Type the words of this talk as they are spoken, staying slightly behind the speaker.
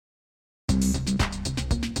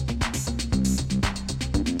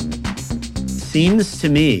seems to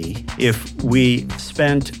me if we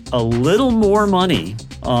spent a little more money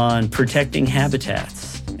on protecting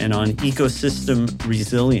habitats and on ecosystem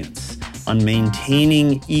resilience, on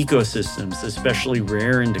maintaining ecosystems, especially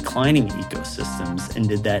rare and declining ecosystems, and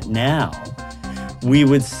did that now, we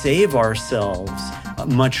would save ourselves a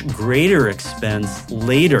much greater expense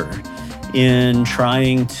later in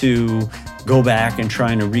trying to go back and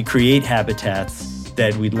trying to recreate habitats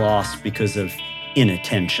that we lost because of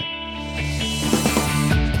inattention.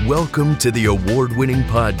 Welcome to the award-winning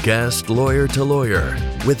podcast, Lawyer to Lawyer,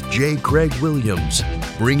 with J. Craig Williams,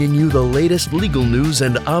 bringing you the latest legal news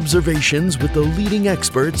and observations with the leading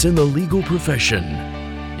experts in the legal profession.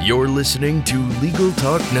 You're listening to Legal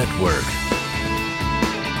Talk Network.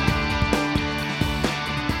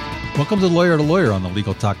 Welcome to Lawyer on the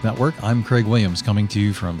Legal Talk Network. I'm Craig Williams, coming to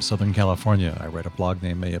you from Southern California. I write a blog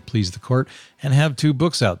named May It Please the Court and have two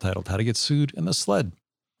books out titled How to Get Sued and The Sled.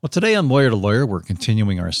 Well, today on Lawyer to Lawyer, we're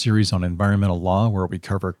continuing our series on environmental law, where we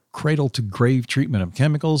cover cradle-to-grave treatment of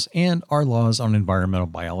chemicals and our laws on environmental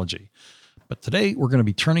biology. But today, we're going to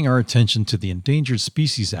be turning our attention to the Endangered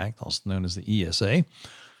Species Act, also known as the ESA.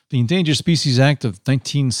 The Endangered Species Act of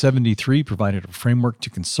 1973 provided a framework to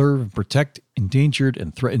conserve and protect endangered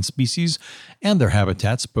and threatened species and their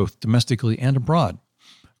habitats, both domestically and abroad.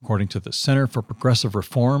 According to the Center for Progressive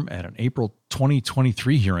Reform at an April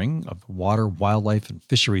 2023 hearing of the Water, Wildlife, and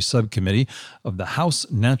Fisheries Subcommittee of the House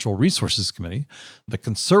Natural Resources Committee, the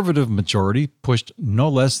conservative majority pushed no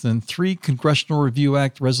less than 3 Congressional Review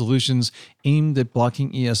Act resolutions aimed at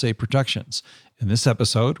blocking ESA protections. In this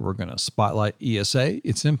episode, we're going to spotlight ESA,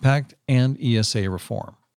 its impact, and ESA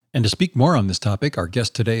reform. And to speak more on this topic, our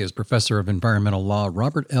guest today is Professor of Environmental Law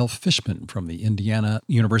Robert L. Fischman from the Indiana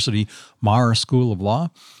University Maurer School of Law.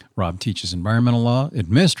 Rob teaches environmental law,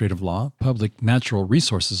 administrative law, public natural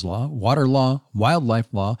resources law, water law, wildlife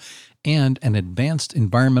law, and an advanced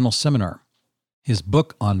environmental seminar. His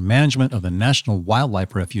book on management of the National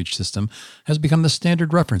Wildlife Refuge System has become the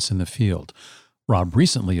standard reference in the field. Rob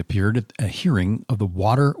recently appeared at a hearing of the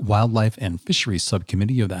Water, Wildlife, and Fisheries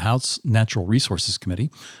Subcommittee of the House Natural Resources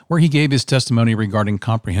Committee, where he gave his testimony regarding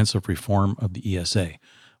comprehensive reform of the ESA.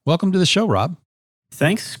 Welcome to the show, Rob.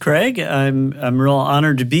 Thanks, Craig. I'm real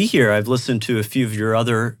honored to be here. I've listened to a few of your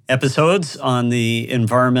other episodes on the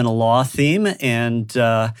environmental law theme, and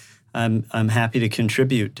I'm happy to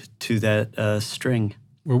contribute to that string.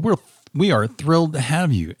 Well, we are thrilled to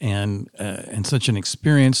have you, and such an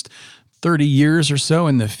experienced 30 years or so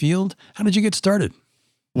in the field. How did you get started?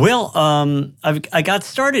 Well, I got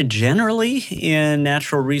started generally in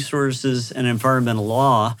natural resources and environmental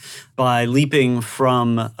law by leaping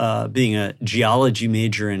from being a geology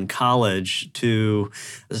major in college to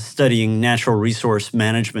studying natural resource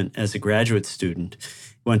management as a graduate student.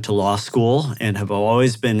 Went to law school and have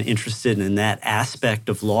always been interested in that aspect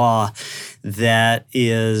of law that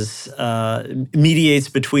is mediates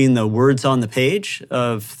between the words on the page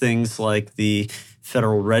of things like the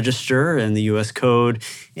Federal Register and the U.S. Code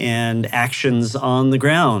and actions on the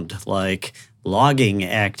ground like logging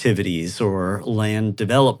activities or land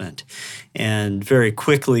development. And very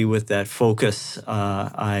quickly with that focus,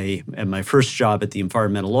 I, at my first job at the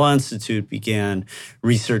Environmental Law Institute, began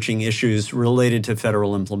researching issues related to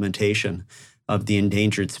federal implementation of the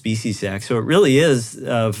Endangered Species Act. So it really is,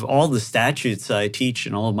 of all the statutes I teach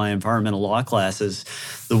in all of my environmental law classes,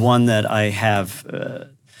 the one that I have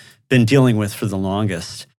been dealing with for the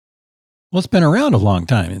longest. Well, it's been around a long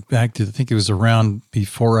time. In fact, I think it was around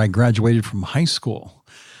before I graduated from high school.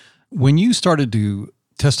 When you started to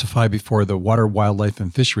testify before the Water, Wildlife,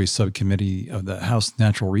 and Fisheries Subcommittee of the House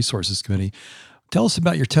Natural Resources Committee, tell us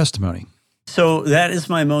about your testimony. So that is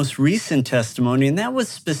my most recent testimony, and that was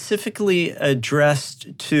specifically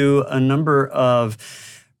addressed to a number of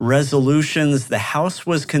resolutions the House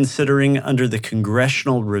was considering under the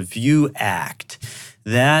Congressional Review Act.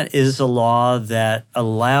 That is a law that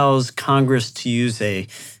allows Congress to use a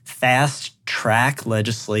fast-track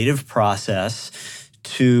legislative process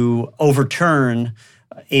to overturn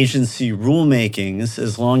agency rulemakings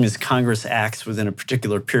as long as Congress acts within a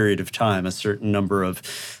particular period of time, a certain number of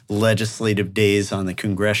legislative days on the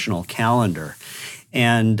congressional calendar.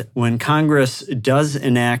 And when Congress does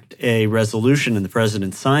enact a resolution and the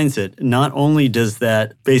president signs it, not only does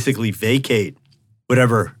that basically vacate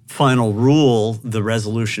whatever final rule the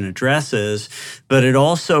resolution addresses, but it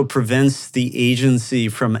also prevents the agency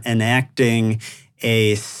from enacting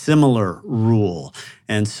a similar rule.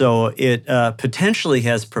 And so it potentially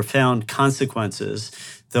has profound consequences,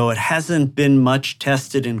 though it hasn't been much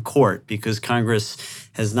tested in court because Congress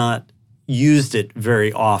has not used it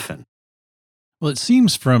very often. Well, it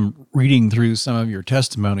seems from reading through some of your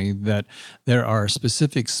testimony that there are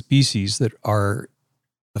specific species that are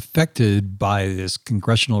affected by this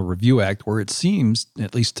Congressional Review Act, where it seems,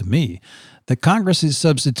 at least to me, that Congress is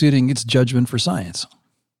substituting its judgment for science.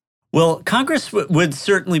 Well, Congress would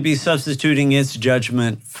certainly be substituting its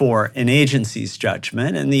judgment for an agency's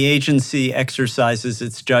judgment, and the agency exercises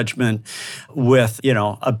its judgment with,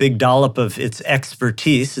 a big dollop of its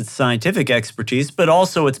expertise, its scientific expertise, but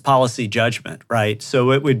also its policy judgment, right?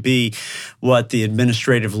 So it would be what the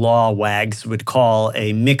administrative law wags would call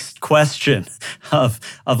a mixed question of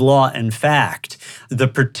law and fact. The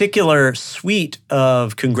particular suite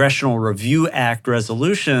of Congressional Review Act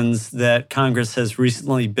resolutions that Congress has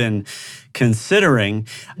recently been considering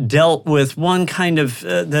dealt with one kind of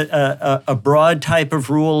a broad type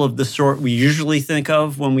of rule of the sort we usually think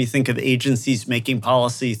of when we think of agencies making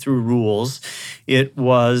policy through rules. It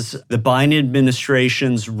was the Biden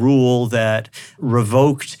administration's rule that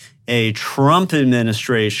revoked a Trump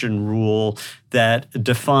administration rule that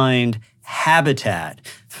defined habitat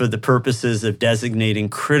for the purposes of designating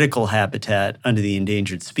critical habitat under the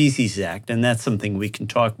Endangered Species Act, and that's something we can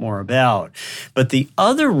talk more about. But the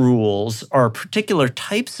other rules are particular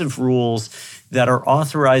types of rules that are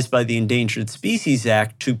authorized by the Endangered Species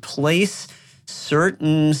Act to place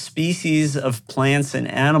certain species of plants and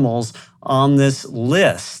animals on this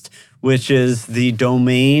list, which is the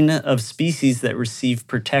domain of species that receive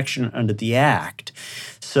protection under the Act.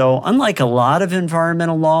 So unlike a lot of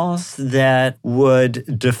environmental laws that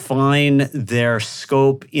would define their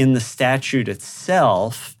scope in the statute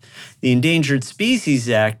itself, the Endangered Species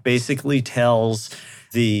Act basically tells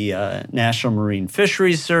the National Marine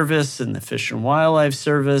Fisheries Service and the Fish and Wildlife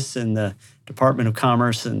Service and the Department of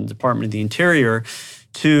Commerce and Department of the Interior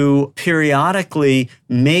to periodically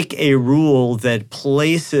make a rule that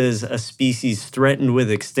places a species threatened with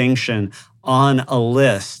extinction on a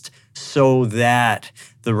list so that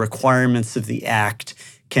the requirements of the Act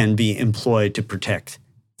can be employed to protect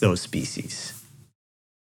those species.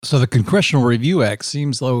 So the Congressional Review Act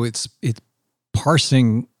seems though it's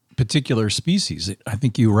parsing particular species. I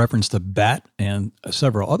think you referenced a bat and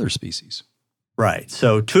several other species. Right.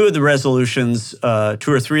 So two or three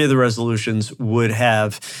of the resolutions would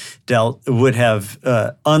have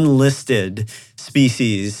unlisted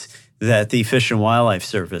species that the Fish and Wildlife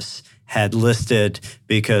Service had listed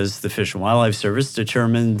because the Fish and Wildlife Service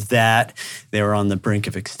determined that they were on the brink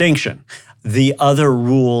of extinction. The other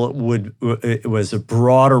rule was a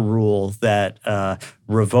broader rule that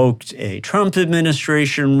revoked a Trump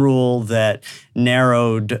administration rule that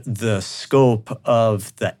narrowed the scope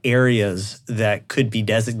of the areas that could be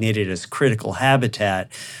designated as critical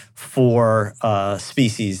habitat for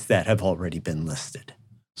species that have already been listed.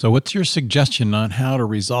 So what's your suggestion on how to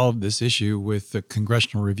resolve this issue with the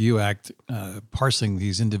Congressional Review Act parsing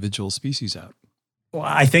these individual species out? Well,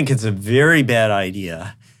 I think it's a very bad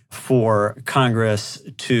idea for Congress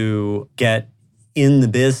to get in the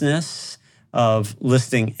business of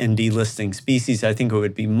listing and delisting species. I think it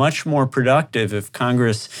would be much more productive if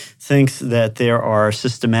Congress thinks that there are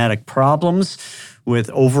systematic problems with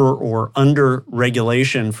over or under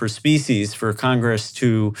regulation for species, for Congress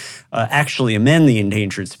to actually amend the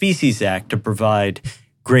Endangered Species Act to provide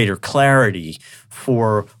greater clarity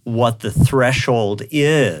for what the threshold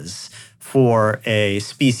is for a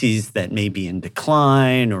species that may be in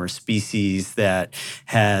decline or a species that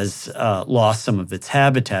has lost some of its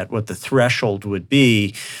habitat, what the threshold would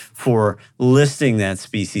be for listing that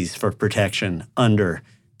species for protection under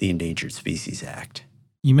the Endangered Species Act.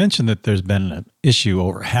 You mentioned that there's been an issue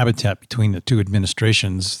over habitat between the two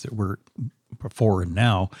administrations that were before and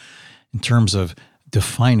now in terms of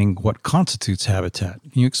defining what constitutes habitat.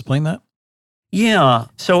 Can you explain that? Yeah.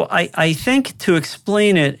 So I think to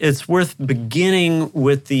explain it, it's worth beginning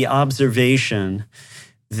with the observation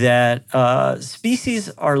that species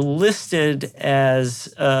are listed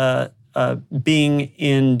as being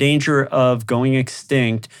in danger of going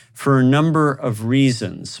extinct for a number of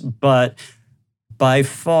reasons. But by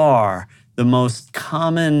far, the most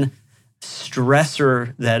common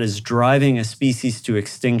stressor that is driving a species to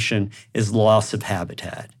extinction is loss of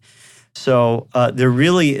habitat. So there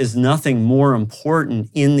really is nothing more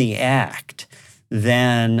important in the Act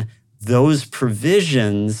than those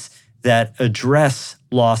provisions that address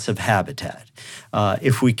loss of habitat.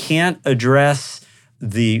 If we can't address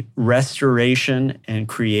the restoration and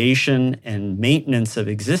creation and maintenance of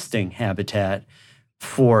existing habitat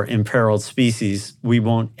for imperiled species, we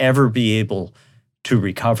won't ever be able to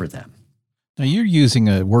recover them. Now, you're using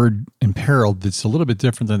a word imperiled that's a little bit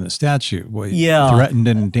different than the statute. Yeah. Threatened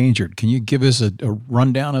and endangered. Can you give us a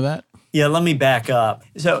rundown of that? Yeah, let me back up.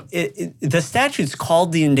 So the statute's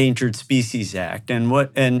called the Endangered Species Act,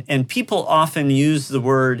 and people often use the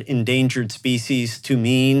word endangered species to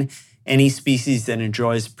mean any species that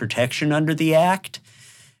enjoys protection under the act.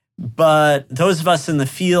 But those of us in the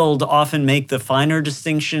field often make the finer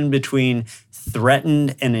distinction between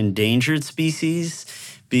threatened and endangered species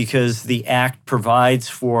because the act provides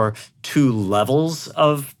for two levels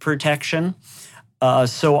of protection.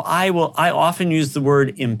 So I often use the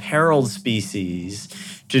word imperiled species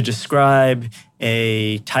to describe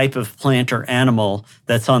a type of plant or animal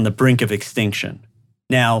that's on the brink of extinction.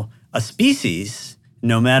 Now, a species,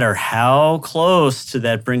 no matter how close to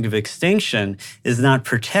that brink of extinction, is not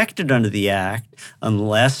protected under the Act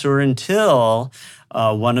unless or until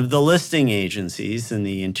one of the listing agencies in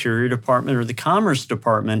the Interior Department or the Commerce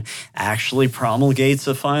Department actually promulgates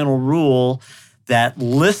a final rule that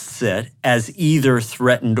lists it as either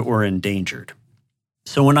threatened or endangered.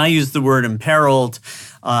 So when I use the word imperiled,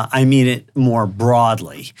 I mean it more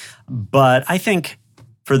broadly. But I think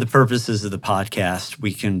for the purposes of the podcast,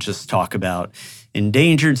 we can just talk about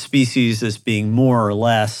endangered species as being more or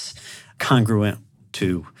less congruent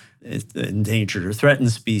to endangered or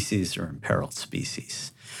threatened species or imperiled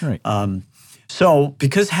species. Right. So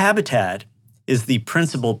because habitat is the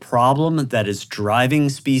principal problem that is driving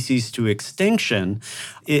species to extinction,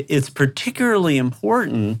 it's particularly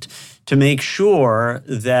important to make sure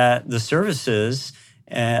that the services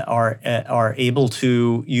are able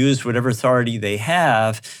to use whatever authority they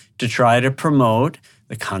have to try to promote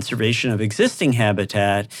the conservation of existing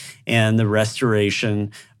habitat and the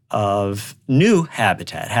restoration of new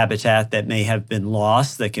habitat that may have been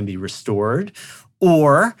lost that can be restored,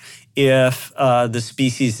 or if the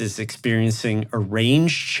species is experiencing a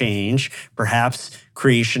range change, perhaps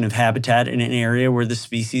creation of habitat in an area where the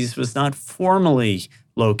species was not formally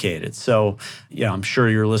located. So, I'm sure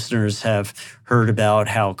your listeners have heard about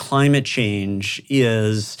how climate change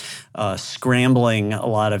is scrambling a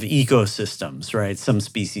lot of ecosystems, right? Some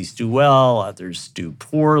species do well, others do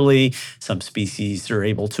poorly. Some species are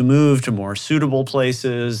able to move to more suitable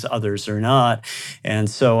places, others are not. And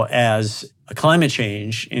so as climate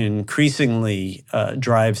change increasingly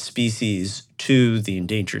drives species to the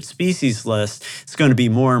endangered species list, it's going to be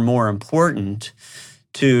more and more important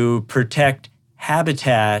to protect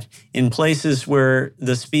habitat in places where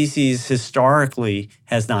the species historically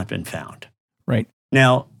has not been found. Right.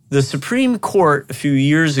 Now, the Supreme Court a few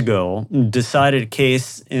years ago decided a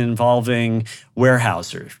case involving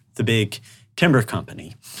Weyerhaeuser, the big timber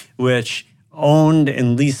company, which owned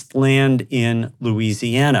and leased land in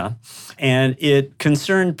Louisiana, and it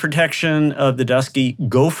concerned protection of the dusky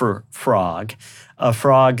gopher frog, a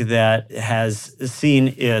frog that has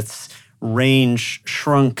seen its range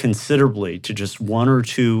shrunk considerably to just one or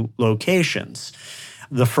two locations.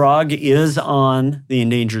 The frog is on the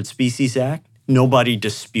Endangered Species Act. Nobody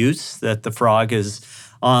disputes that the frog is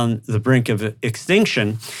on the brink of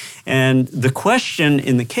extinction. And the question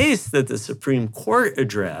in the case that the Supreme Court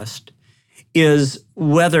addressed is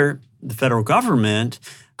whether the federal government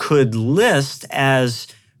could list as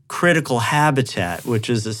critical habitat,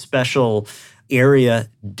 which is a special area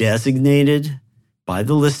designated by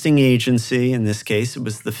the listing agency, in this case it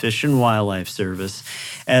was the Fish and Wildlife Service,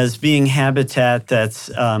 as being habitat that's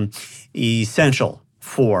essential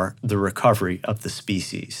for the recovery of the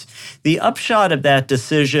species. The upshot of that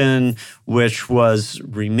decision, which was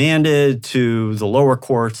remanded to the lower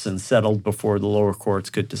courts and settled before the lower courts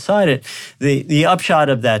could decide it, the upshot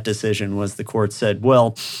of that decision was the court said,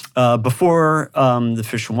 well, before the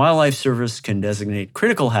Fish and Wildlife Service can designate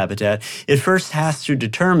critical habitat, it first has to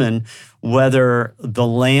determine whether the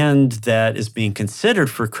land that is being considered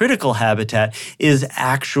for critical habitat is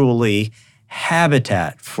actually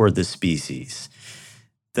habitat for the species.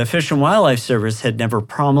 The Fish and Wildlife Service had never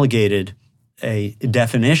promulgated a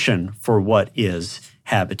definition for what is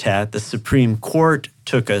habitat. The Supreme Court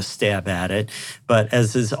took a stab at it, but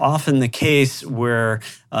as is often the case where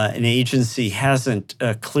an agency hasn't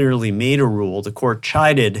clearly made a rule, the court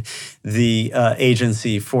chided the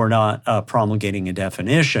agency for not promulgating a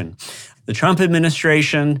definition. The Trump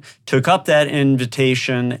administration took up that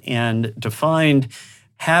invitation and defined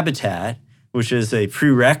habitat, which is a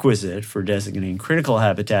prerequisite for designating critical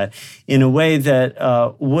habitat, in a way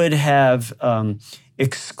that would have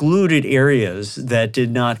excluded areas that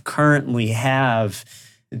did not currently have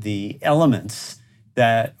the elements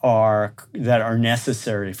that are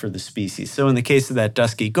necessary for the species. So in the case of that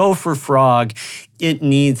dusky gopher frog, it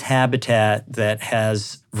needs habitat that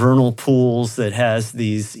has vernal pools, that has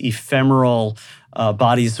these ephemeral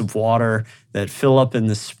bodies of water that fill up in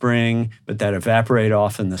the spring, but that evaporate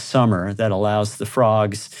off in the summer, that allows the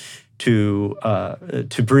frogs to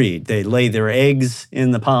breed. They lay their eggs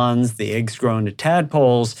in the ponds. The eggs grow into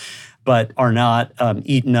tadpoles, but are not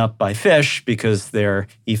eaten up by fish because they're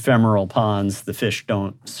ephemeral ponds. The fish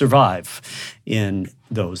don't survive in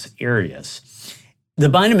those areas. The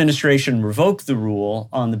Biden administration revoked the rule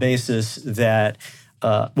on the basis that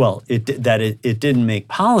it didn't make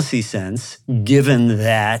policy sense, given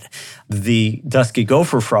that the dusky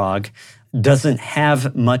gopher frog doesn't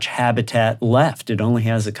have much habitat left. It only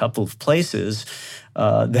has a couple of places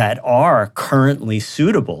that are currently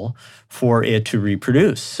suitable for it to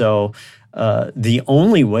reproduce. So the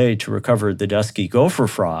only way to recover the dusky gopher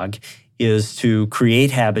frog is to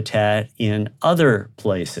create habitat in other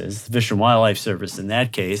places. The Fish and Wildlife Service, in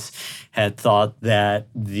that case, had thought that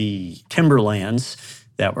the timberlands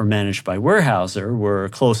that were managed by Weyerhaeuser were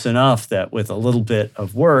close enough that with a little bit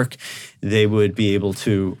of work, they would be able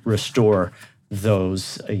to restore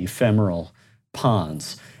those ephemeral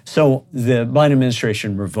ponds. So the Biden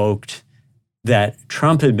administration revoked that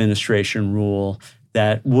Trump administration rule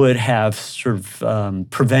that would have sort of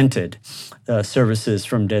prevented services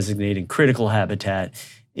from designating critical habitat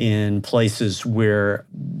in places where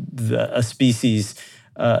a species,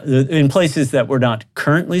 in places that were not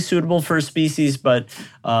currently suitable for a species, but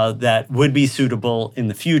that would be suitable in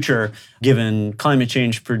the future, given climate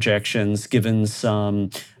change projections, given some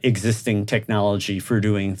existing technology for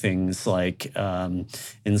doing things like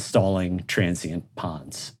installing transient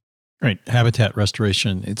ponds. Right. Habitat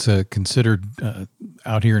restoration, it's considered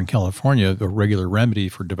out here in California a regular remedy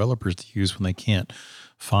for developers to use when they can't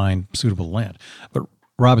find suitable land. But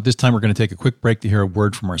Rob, at this time, we're going to take a quick break to hear a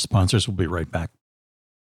word from our sponsors. We'll be right back.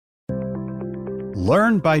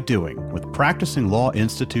 Learn by doing with Practicing Law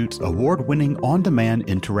Institute's award-winning on-demand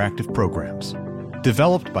interactive programs.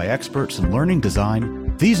 Developed by experts in learning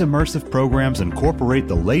design, these immersive programs incorporate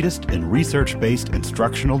the latest in research-based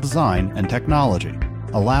instructional design and technology,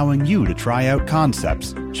 allowing you to try out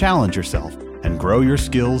concepts, challenge yourself, and grow your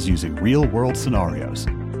skills using real-world scenarios.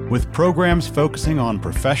 With programs focusing on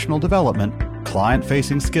professional development,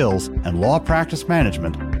 client-facing skills, and law practice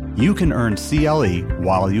management, you can earn CLE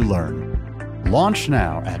while you learn. Launch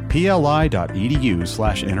now at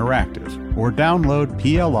pli.edu/interactive or download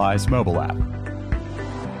PLI's mobile app.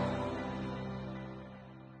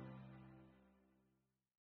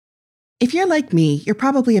 If you're like me, you're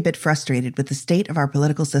probably a bit frustrated with the state of our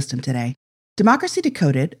political system today. Democracy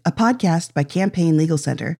Decoded, a podcast by Campaign Legal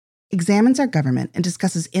Center, examines our government and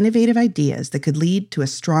discusses innovative ideas that could lead to a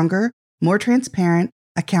stronger, more transparent,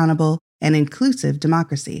 accountable, and inclusive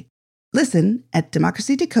democracy. Listen at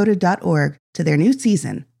democracydecoded.org to their new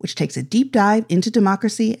season, which takes a deep dive into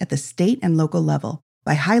democracy at the state and local level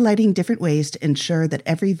by highlighting different ways to ensure that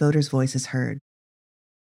every voter's voice is heard.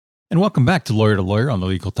 And welcome back to Lawyer on the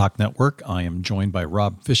Legal Talk Network. I am joined by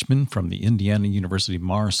Rob Fischman from the Indiana University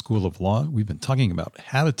Maurer School of Law. We've been talking about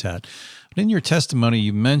habitat. But in your testimony,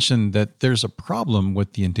 you mentioned that there's a problem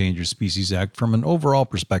with the Endangered Species Act from an overall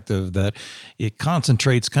perspective, that it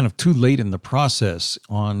concentrates kind of too late in the process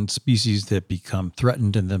on species that become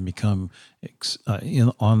threatened and then become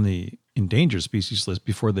on the endangered species list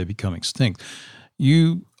before they become extinct.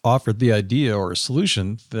 You offered the idea or a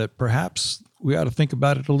solution that perhaps we ought to think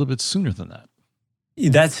about it a little bit sooner than that.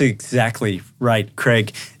 That's exactly right,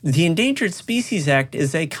 Craig. The Endangered Species Act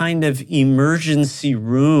is a kind of emergency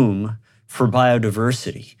room for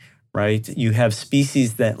biodiversity, right? You have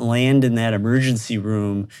species that land in that emergency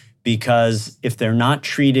room because if they're not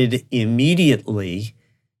treated immediately,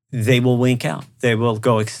 they will wink out. They will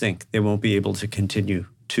go extinct. They won't be able to continue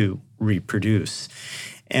to reproduce.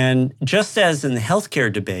 And just as in the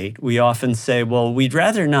healthcare debate, we often say, well, we'd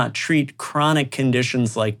rather not treat chronic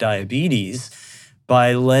conditions like diabetes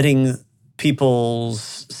by letting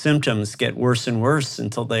people's symptoms get worse and worse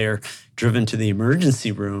until they are driven to the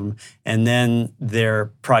emergency room, and then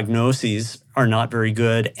their prognoses are not very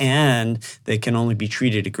good and they can only be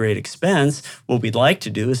treated at great expense. What we'd like to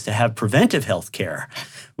do is to have preventive health care,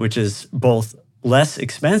 which is both less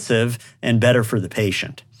expensive and better for the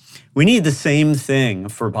patient. We need the same thing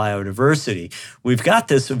for biodiversity. We've got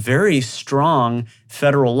this very strong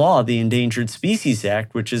federal law, the Endangered Species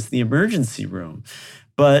Act, which is the emergency room.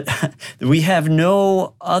 But we have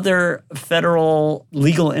no other federal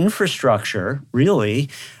legal infrastructure, really,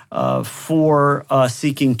 for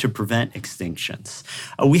seeking to prevent extinctions.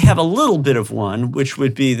 We have a little bit of one, which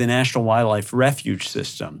would be the National Wildlife Refuge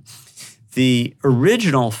System. The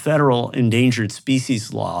original federal endangered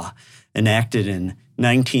species law, enacted in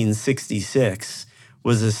 1966,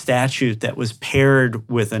 was a statute that was paired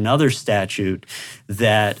with another statute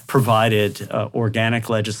that provided organic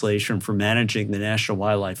legislation for managing the National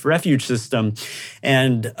Wildlife Refuge System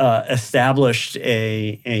and established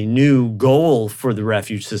a new goal for the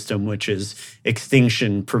refuge system, which is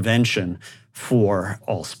extinction prevention for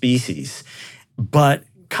all species. But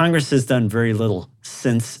Congress has done very little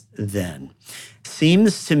since then.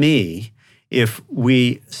 Seems to me if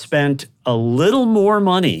we spent a little more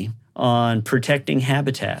money on protecting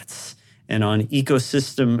habitats and on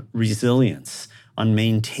ecosystem resilience, on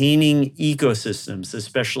maintaining ecosystems,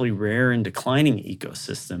 especially rare and declining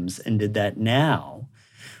ecosystems, and did that now,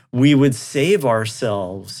 we would save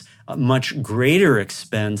ourselves a much greater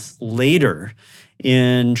expense later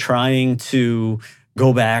in trying to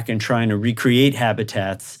go back and trying to recreate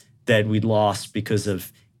habitats that we'd lost because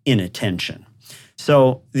of inattention.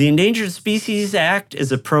 So the Endangered Species Act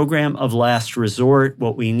is a program of last resort.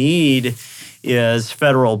 What we need is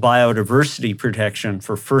federal biodiversity protection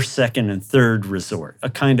for first, second, and third resort, a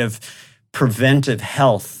kind of preventive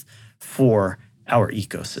health for our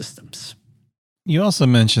ecosystems. You also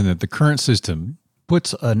mentioned that the current system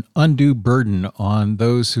puts an undue burden on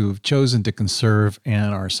those who have chosen to conserve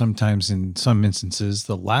and are sometimes, in some instances,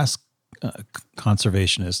 the last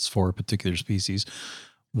conservationists for a particular species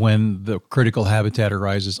when the critical habitat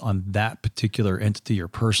arises on that particular entity or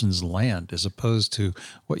person's land, as opposed to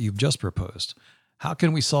what you've just proposed. How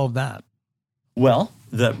can we solve that? Well,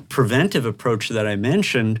 the preventive approach that I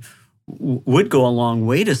mentioned would go a long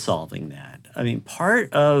way to solving that. I mean,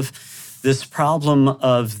 part of this problem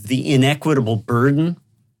of the inequitable burden,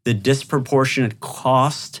 the disproportionate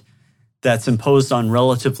cost that's imposed on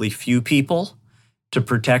relatively few people to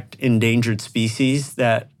protect endangered species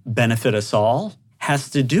that benefit us all,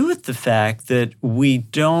 has to do with the fact that we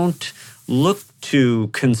don't look to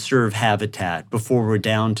conserve habitat before we're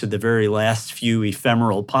down to the very last few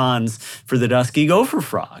ephemeral ponds for the dusky gopher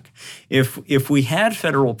frog. If we had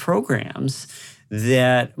federal programs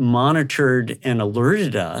that monitored and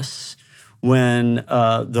alerted us when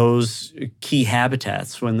those key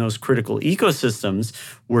habitats, when those critical ecosystems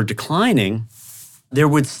were declining, there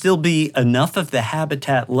would still be enough of the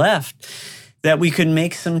habitat left that we could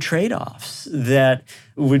make some trade-offs. That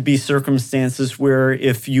would be circumstances where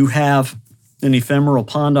if you have an ephemeral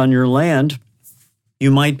pond on your land,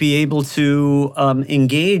 you might be able to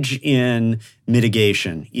engage in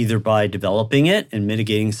mitigation, either by developing it and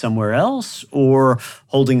mitigating somewhere else, or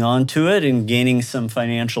holding on to it and gaining some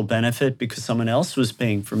financial benefit because someone else was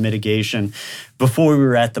paying for mitigation before we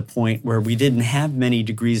were at the point where we didn't have many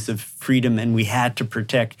degrees of freedom and we had to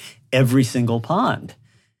protect every single pond.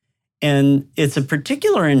 And it's a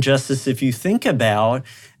particular injustice if you think about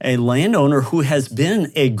a landowner who has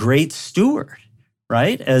been a great steward,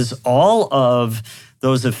 right? As all of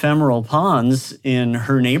those ephemeral ponds in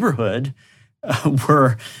her neighborhood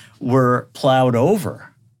were plowed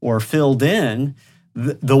over or filled in,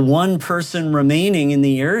 the one person remaining in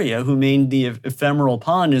the area who made the ephemeral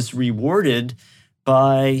pond is rewarded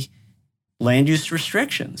by land use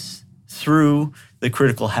restrictions through the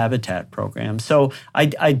critical habitat program. So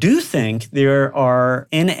I do think there are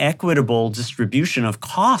inequitable distribution of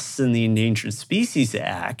costs in the Endangered Species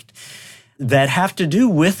Act that have to do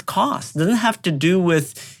with cost. It doesn't have to do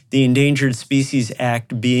with the Endangered Species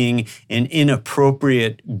Act being an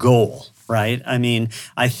inappropriate goal, right? I mean,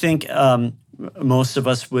 I think most of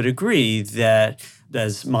us would agree that,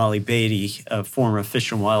 as Molly Beatty, a former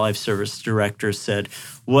Fish and Wildlife Service director, said,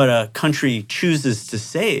 what a country chooses to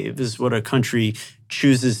save is what a country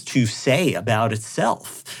chooses to say about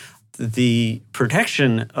itself. The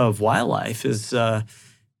protection of wildlife is a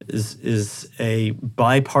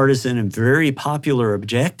bipartisan and very popular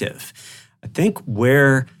objective. I think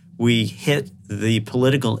where we hit the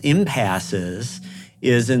political impasses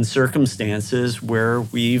is in circumstances where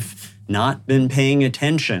we've not been paying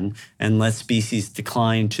attention and let species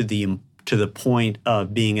decline to the point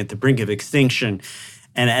of being at the brink of extinction.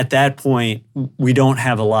 And at that point, we don't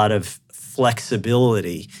have a lot of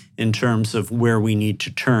flexibility in terms of where we need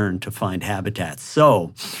to turn to find habitats.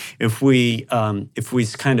 So if we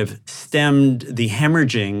kind of stemmed the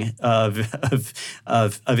hemorrhaging of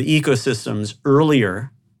ecosystems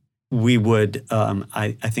earlier, we would,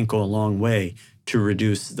 I think, go a long way to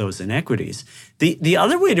reduce those inequities. The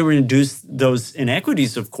other way to reduce those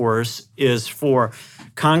inequities, of course, is for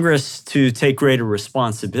Congress to take greater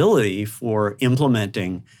responsibility for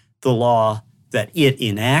implementing the law that it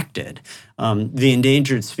enacted. The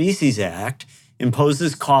Endangered Species Act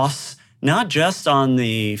imposes costs not just on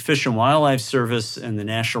the Fish and Wildlife Service and the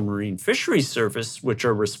National Marine Fisheries Service, which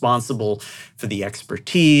are responsible for the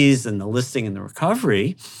expertise and the listing and the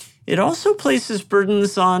recovery. it also places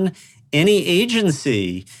burdens on any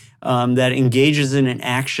agency that engages in an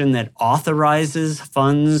action that authorizes,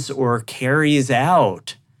 funds, or carries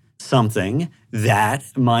out something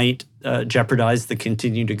that might jeopardize the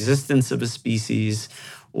continued existence of a species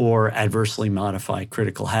or adversely modify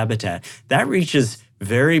critical habitat. That reaches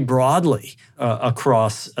very broadly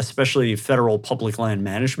across especially federal public land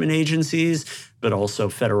management agencies, but also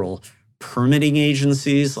federal permitting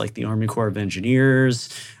agencies like the Army Corps of Engineers,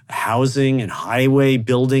 housing and highway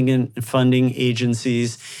building and funding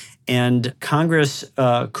agencies. And Congress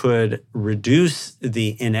could reduce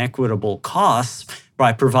the inequitable costs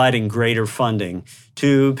by providing greater funding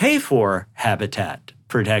to pay for habitat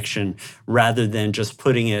protection rather than just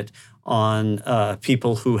putting it on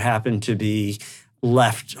people who happen to be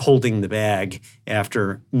left holding the bag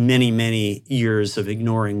after many, many years of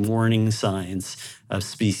ignoring warning signs of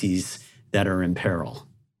species that are in peril.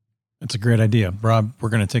 That's a great idea. Rob, we're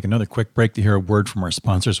going to take another quick break to hear a word from our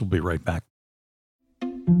sponsors. We'll be right back.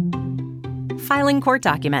 Filing court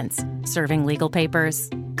documents, serving legal papers,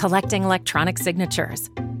 collecting electronic signatures,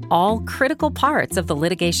 all critical parts of the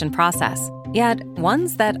litigation process, yet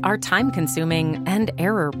ones that are time-consuming and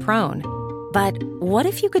error-prone. But what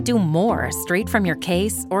if you could do more straight from your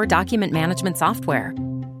case or document management software?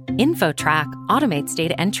 InfoTrack automates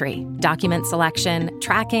data entry, document selection,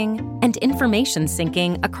 tracking, and information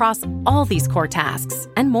syncing across all these core tasks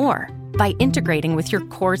and more by integrating with your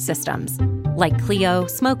core systems like Clio,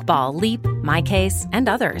 Smokeball, Leap, MyCase, and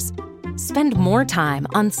others. Spend more time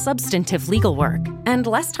on substantive legal work and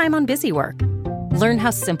less time on busy work. Learn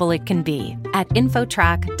how simple it can be at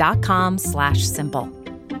infotrack.com/simple.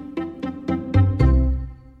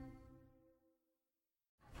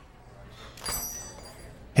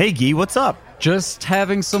 Hey, Guy, what's up? Just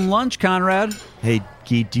having some lunch, Conrad. Hey,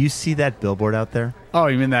 Guy, do you see that billboard out there? Oh,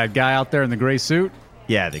 you mean that guy out there in the gray suit?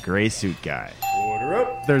 Yeah, the gray suit guy. Order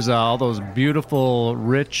up. There's all those beautiful,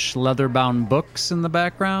 rich, leather-bound books in the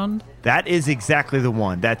background. That is exactly the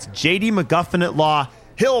one. That's J.D. McGuffin at law.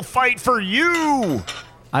 He'll fight for you!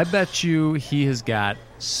 I bet you he has got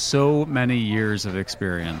so many years of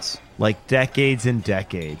experience. Like decades and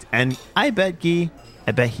decades. And I bet he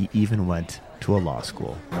even went to a law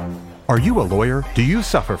school. Are you a lawyer? Do you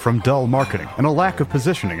suffer from dull marketing and a lack of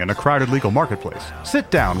positioning in a crowded legal marketplace?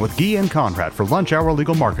 Sit down with Guy and Conrad for Lunch Hour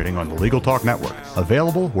Legal Marketing on the Legal Talk Network,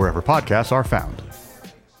 available wherever podcasts are found.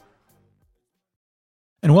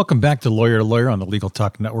 And welcome back to Lawyer to Lawyer on the Legal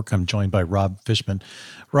Talk Network. I'm joined by Rob Fischman.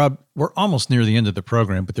 Rob, we're almost near the end of the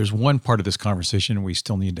program, but there's one part of this conversation we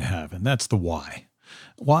still need to have, and that's the why.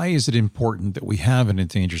 Why is it important that we have an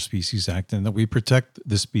Endangered Species Act and that we protect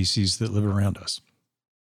the species that live around us?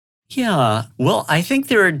 Yeah, well, I think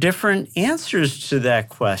there are different answers to that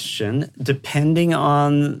question depending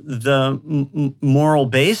on the moral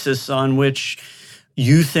basis on which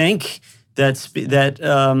you think that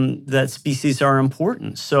species are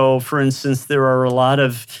important. So, for instance, there are a lot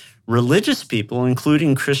of religious people,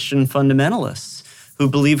 including Christian fundamentalists, who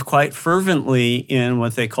believe quite fervently in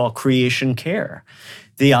what they call creation care.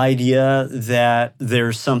 The idea that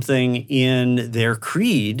there's something in their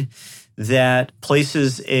creed that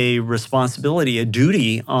places a responsibility, a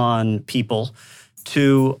duty on people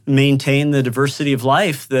to maintain the diversity of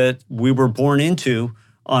life that we were born into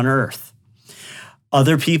on Earth.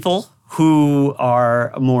 Other people who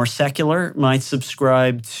are more secular might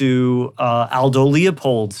subscribe to Aldo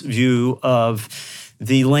Leopold's view of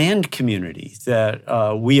the land community,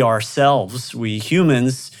 that we ourselves, we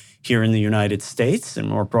humans here in the United States and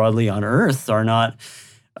more broadly on Earth, are not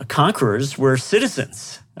conquerors, we're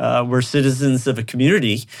citizens. We're citizens of a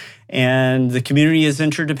community, and the community is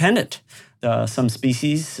interdependent. Some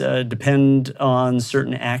species depend on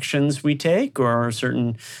certain actions we take or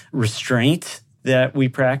certain restraint that we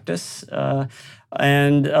practice,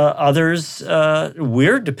 and others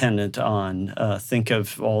we're dependent on. Think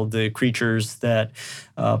of all the creatures that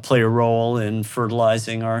play a role in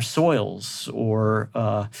fertilizing our soils or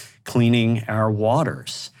cleaning our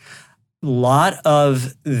waters. A lot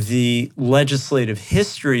of the legislative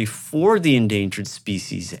history for the Endangered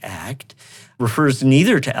Species Act refers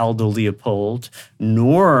neither to Aldo Leopold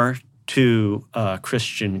nor to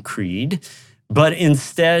Christian creed, but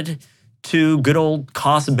instead to good old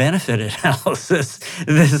cost-benefit analysis.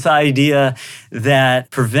 This idea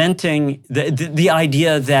that preventing, the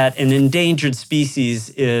idea that an endangered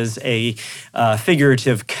species is a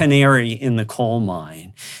figurative canary in the coal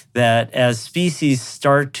mine, that as species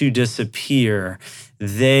start to disappear,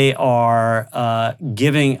 they are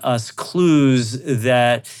giving us clues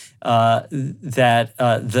that the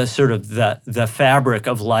fabric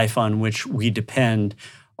of life on which we depend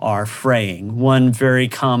are fraying. One very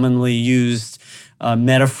commonly used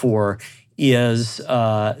metaphor is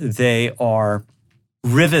they are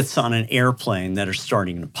rivets on an airplane that are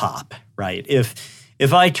starting to pop, right?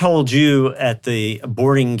 If I told you at the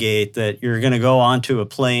boarding gate that you're going to go onto a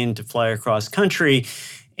plane to fly across country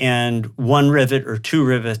and one rivet or two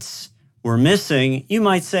rivets were missing, you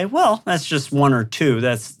might say, well, that's just one or two.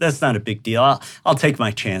 That's not a big deal. I'll take my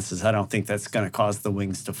chances. I don't think that's going to cause the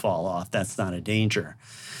wings to fall off. That's not a danger.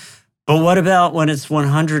 But what about when it's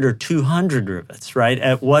 100 or 200 rivets, right?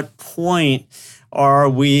 At what point are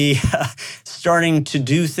we starting to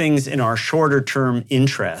do things in our shorter term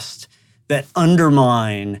interest that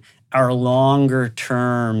undermine our longer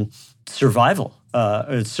term survival?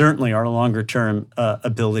 Certainly our longer term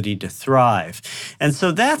ability to thrive. And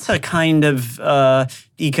so that's a kind of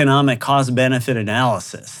economic cost-benefit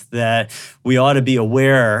analysis that we ought to be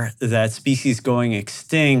aware that species going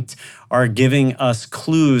extinct are giving us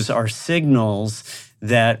clues, are signals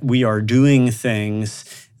that we are doing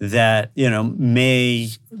things that, may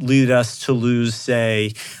lead us to lose,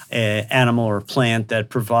 say, an animal or plant that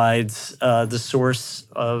provides the source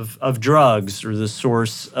of drugs, or the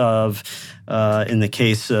source of, in the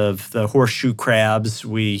case of the horseshoe crabs,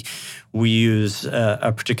 we use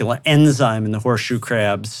a particular enzyme in the horseshoe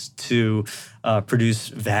crabs to produce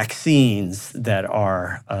vaccines that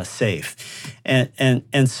are safe.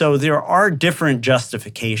 And so there are different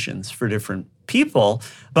justifications for different people.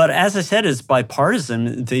 But as I said, it's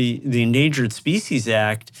bipartisan. The Endangered Species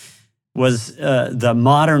Act was the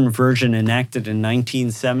modern version enacted in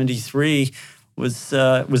 1973 was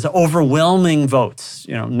overwhelming votes,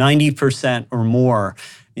 90% or more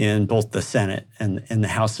in both the Senate and the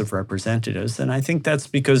House of Representatives. And I think that's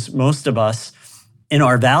because most of us in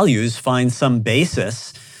our values find some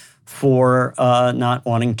basis for not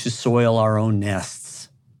wanting to soil our own nests.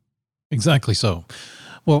 Exactly so.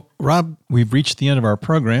 Well, Rob, we've reached the end of our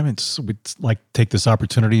program. We'd like to take this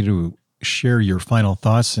opportunity to share your final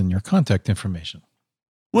thoughts and your contact information.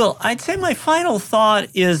 Well, I'd say my final thought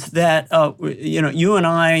is that, you and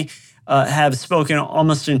I have spoken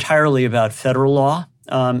almost entirely about federal law,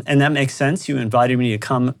 and that makes sense. You invited me to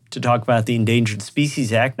come to talk about the Endangered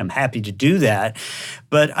Species Act, and I'm happy to do that.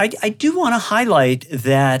 But I do want to highlight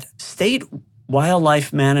that state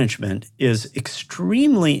wildlife management is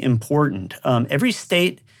extremely important. Every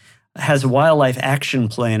state has a wildlife action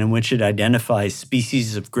plan in which it identifies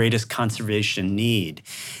species of greatest conservation need.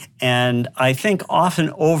 And I think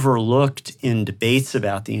often overlooked in debates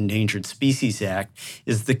about the Endangered Species Act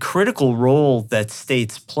is the critical role that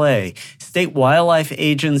states play. State wildlife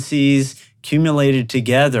agencies accumulated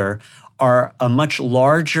together are a much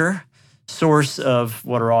larger source of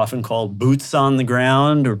what are often called boots on the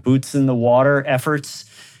ground or boots in the water efforts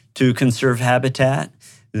to conserve habitat.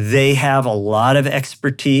 They have a lot of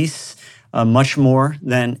expertise, much more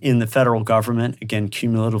than in the federal government, again,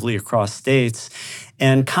 cumulatively across states.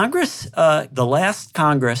 And Congress, the last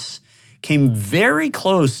Congress, came very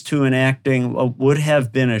close to enacting what would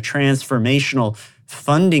have been a transformational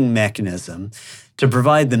funding mechanism to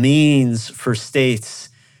provide the means for states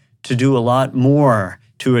to do a lot more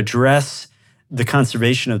to address the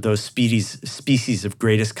conservation of those species of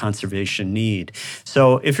greatest conservation need.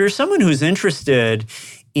 So if you're someone who's interested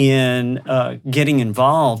in getting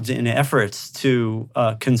involved in efforts to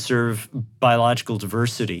conserve biological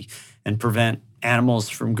diversity and prevent animals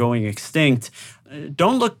from going extinct,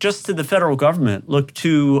 don't look just to the federal government. Look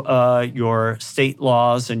to your state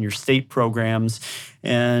laws and your state programs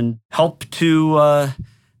and help to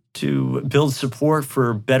build support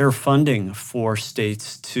for better funding for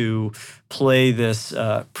states to play this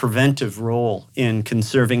preventive role in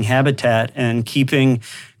conserving habitat and keeping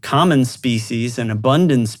common species and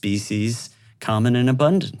abundant species common and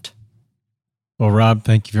abundant. Well, Rob,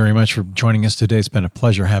 thank you very much for joining us today. It's been a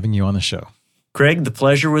pleasure having you on the show. Craig, the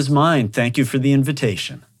pleasure was mine. Thank you for the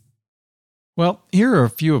invitation. Well, here are a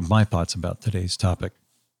few of my thoughts about today's topic.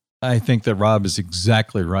 I think that Rob is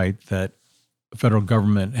exactly right that the federal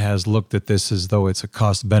government has looked at this as though it's a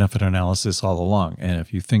cost-benefit analysis all along. And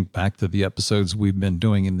if you think back to the episodes we've been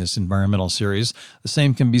doing in this environmental series, the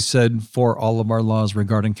same can be said for all of our laws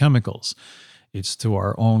regarding chemicals. It's to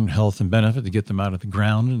our own health and benefit to get them out of the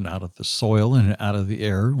ground and out of the soil and out of the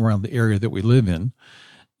air around the area that we live in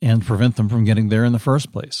and prevent them from getting there in the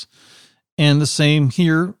first place. And the same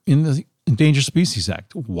here in the Endangered Species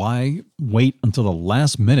Act. Why wait until the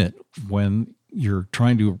last minute when you're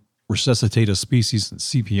trying to resuscitate a species in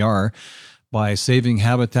CPR by saving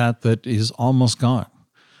habitat that is almost gone?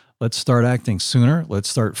 Let's start acting sooner. Let's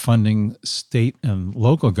start funding state and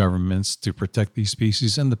local governments to protect these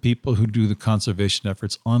species and the people who do the conservation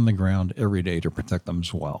efforts on the ground every day to protect them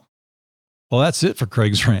as well. Well, that's it for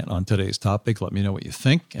Craig's rant on today's topic. Let me know what you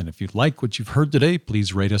think. And if you like what you've heard today,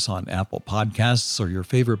 please rate us on Apple Podcasts or your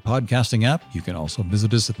favorite podcasting app. You can also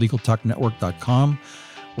visit us at LegalTalkNetwork.com,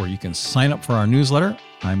 where you can sign up for our newsletter.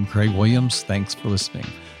 I'm Craig Williams. Thanks for listening.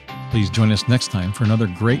 Please join us next time for another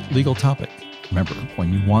great legal topic. Remember,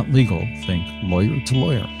 when you want legal, think lawyer to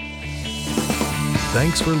lawyer.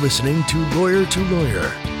 Thanks for listening to Lawyer,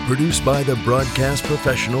 produced by the broadcast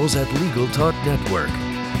professionals at Legal Talk Network.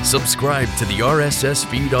 Subscribe to the RSS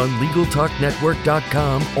feed on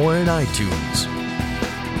LegalTalkNetwork.com or in iTunes.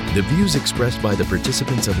 The views expressed by the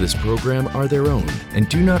participants of this program are their own and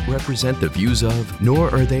do not represent the views of,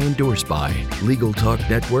 nor are they endorsed by, Legal Talk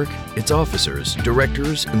Network, its officers,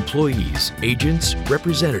 directors, employees, agents,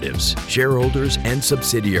 representatives, shareholders, and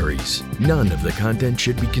subsidiaries. None of the content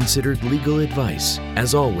should be considered legal advice.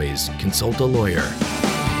 As always, consult a lawyer.